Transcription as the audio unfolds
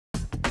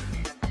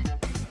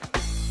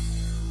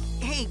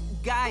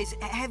Guys,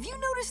 have you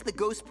noticed the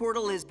ghost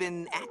portal has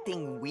been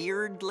acting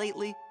weird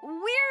lately?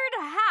 Weird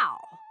how?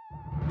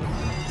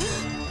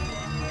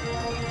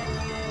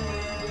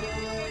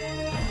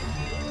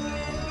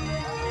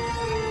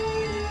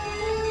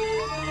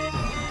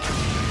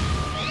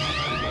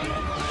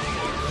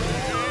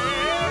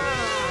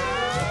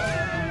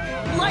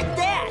 Like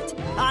that!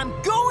 I'm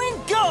going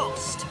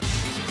ghost!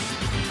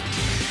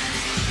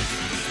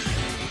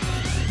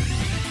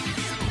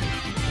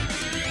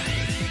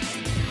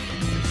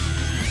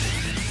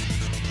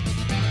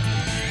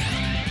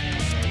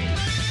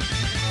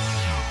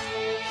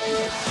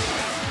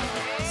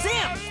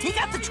 Sam,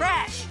 take out the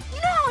trash!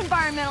 You know how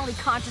environmentally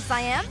conscious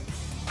I am.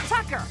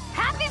 Tucker,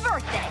 happy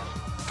birthday!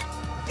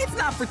 It's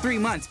not for 3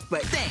 months,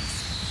 but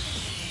thanks.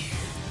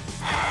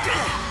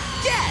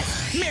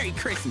 Yes! Merry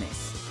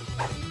Christmas!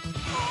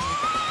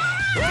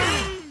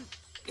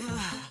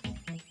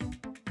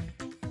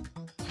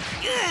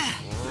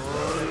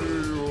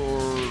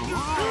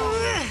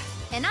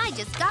 And I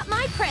just got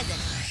my present.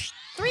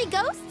 3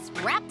 ghosts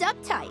wrapped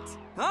up tight.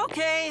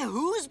 Okay,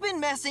 who's been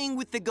messing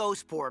with the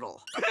ghost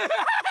portal?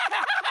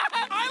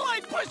 I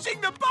like pushing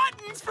the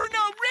buttons for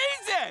no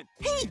reason!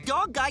 Hey,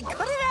 dog guy,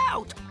 cut it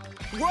out!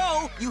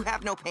 Whoa, you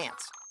have no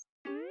pants.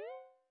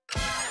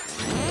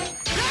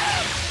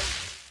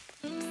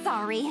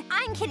 Sorry,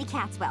 I'm Kitty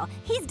Catswell.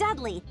 He's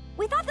Dudley.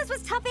 We thought this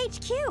was Tough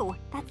HQ.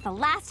 That's the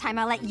last time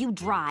I'll let you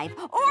drive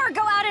or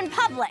go out in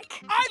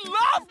public. I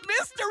love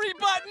mystery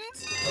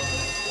buttons!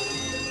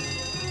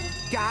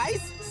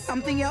 Guys,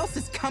 something else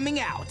is coming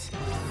out.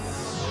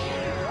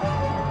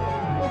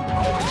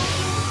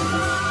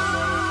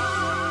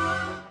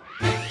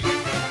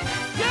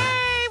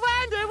 Yay,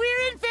 Wanda,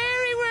 we're in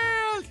Fairy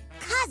World!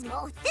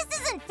 Cosmo, this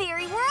isn't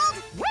Fairy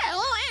World.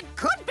 Well, it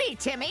could be,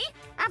 Timmy.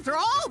 After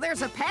all,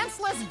 there's a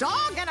pantsless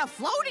dog and a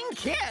floating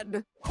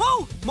kid.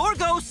 Whoa, more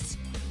ghosts!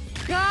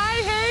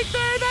 I hate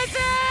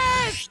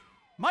thermoses!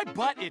 My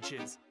butt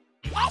itches.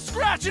 I'll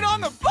scratch it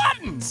on the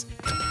buttons!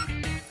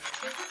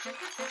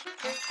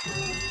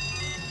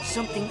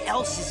 Something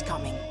else is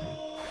coming.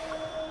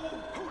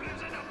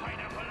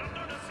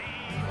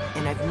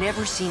 And I've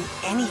never seen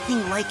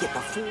anything like it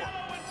before.